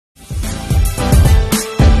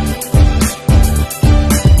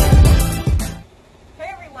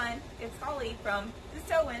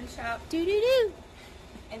Shop. Doo-doo-doo.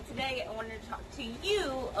 And today I wanted to talk to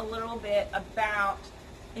you a little bit about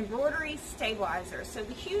embroidery stabilizer. So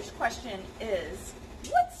the huge question is,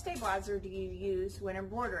 what stabilizer do you use when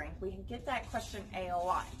embroidering? We get that question a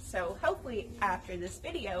lot. So hopefully after this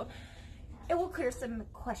video, it will clear some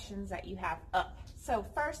questions that you have up. So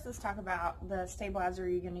first, let's talk about the stabilizer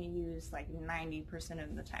you're going to use like 90%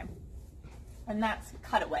 of the time. And that's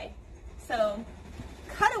cutaway. So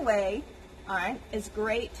cutaway, all right, is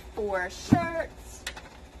great for shirts.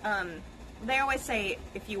 They always say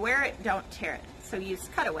if you wear it, don't tear it. So use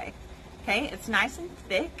cutaway. Okay, it's nice and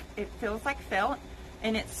thick. It feels like felt,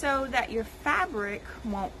 and it's so that your fabric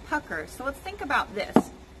won't pucker. So let's think about this.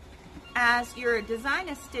 As your design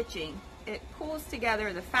is stitching, it pulls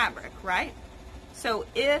together the fabric, right? So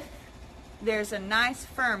if there's a nice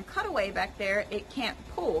firm cutaway back there, it can't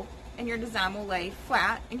pull, and your design will lay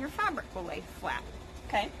flat, and your fabric will lay flat.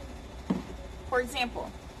 Okay? For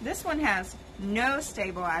example, this one has no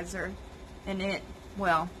stabilizer, and it,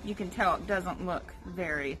 well, you can tell it doesn't look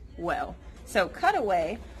very well. So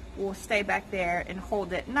cutaway will stay back there and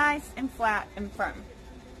hold it nice and flat and firm.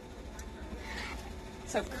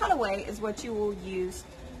 So cutaway is what you will use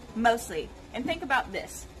mostly. And think about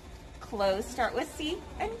this. Clothes start with C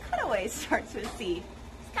and cutaway starts with C.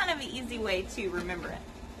 It's kind of an easy way to remember it.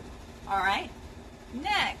 Alright,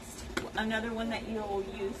 next, another one that you'll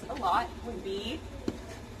use a lot would be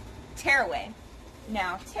tearaway.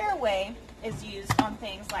 Now, tearaway is used on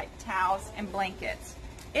things like towels and blankets.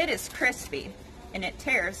 It is crispy and it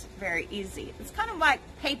tears very easy. It's kind of like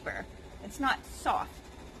paper. It's not soft.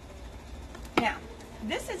 Now,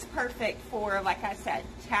 this is perfect for, like I said,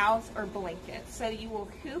 towels or blankets. So you will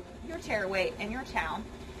hoop your tearaway in your towel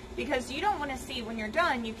because you don't want to see when you're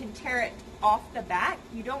done. You can tear it off the back.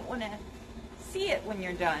 You don't want to see it when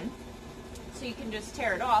you're done. So you can just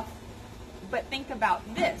tear it off. But think about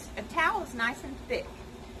this. A towel is nice and thick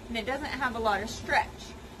and it doesn't have a lot of stretch.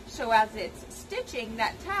 So as it's stitching,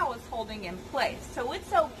 that towel is holding in place. So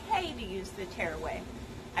it's okay to use the tearaway.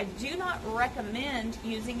 I do not recommend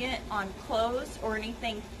using it on clothes or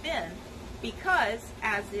anything thin because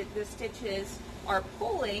as the stitches are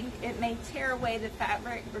pulling, it may tear away the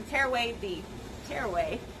fabric or tear away the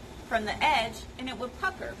tearaway from the edge and it would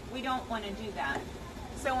pucker. We don't want to do that.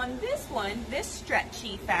 So on this one, this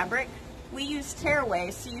stretchy fabric, we use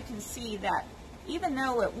tearaway so you can see that even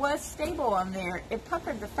though it was stable on there, it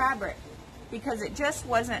puckered the fabric because it just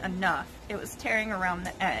wasn't enough. It was tearing around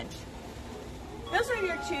the edge. Those are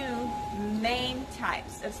your two main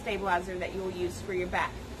types of stabilizer that you will use for your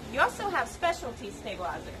back. You also have specialty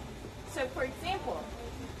stabilizer. So for example,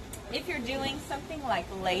 if you're doing something like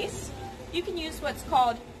lace, you can use what's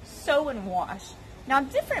called sew and wash. Now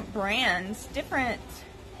different brands, different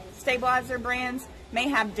stabilizer brands may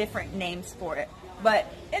have different names for it, but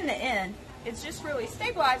in the end, it's just really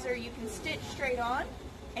stabilizer you can stitch straight on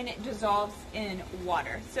and it dissolves in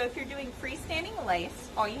water. So if you're doing freestanding lace,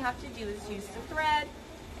 all you have to do is use the thread,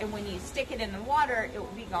 and when you stick it in the water, it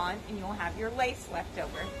will be gone and you'll have your lace left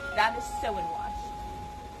over. That is sew and wash.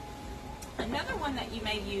 Another one that you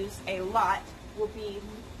may use a lot will be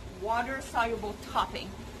water-soluble topping.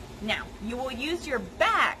 Now, you will use your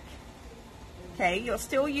back, okay, you'll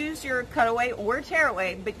still use your cutaway or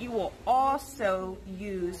tearaway, but you will also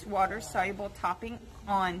use water-soluble topping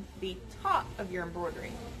on the top of your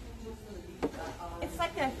embroidery. It's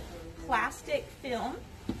like a plastic film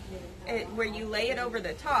where you lay it over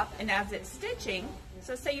the top, and as it's stitching,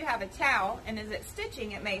 so say you have a towel, and as it's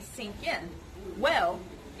stitching, it may sink in. Well,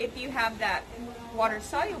 if you have that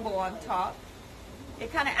water-soluble on top,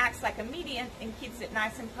 it kind of acts like a medium and keeps it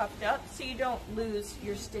nice and puffed up so you don't lose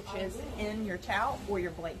your stitches in your towel or your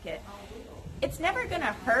blanket. It's never going to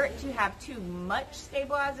hurt to have too much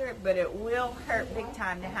stabilizer, but it will hurt big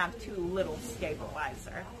time to have too little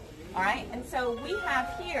stabilizer. Alright, and so we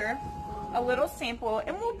have here a little sample,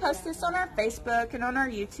 and we'll post this on our Facebook and on our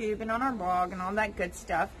YouTube and on our blog and all that good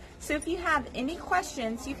stuff. So if you have any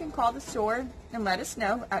questions, you can call the store and let us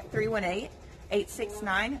know at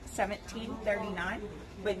 318-869-1739.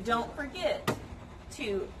 But don't forget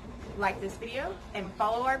to like this video and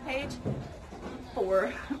follow our page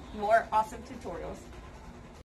for more awesome tutorials.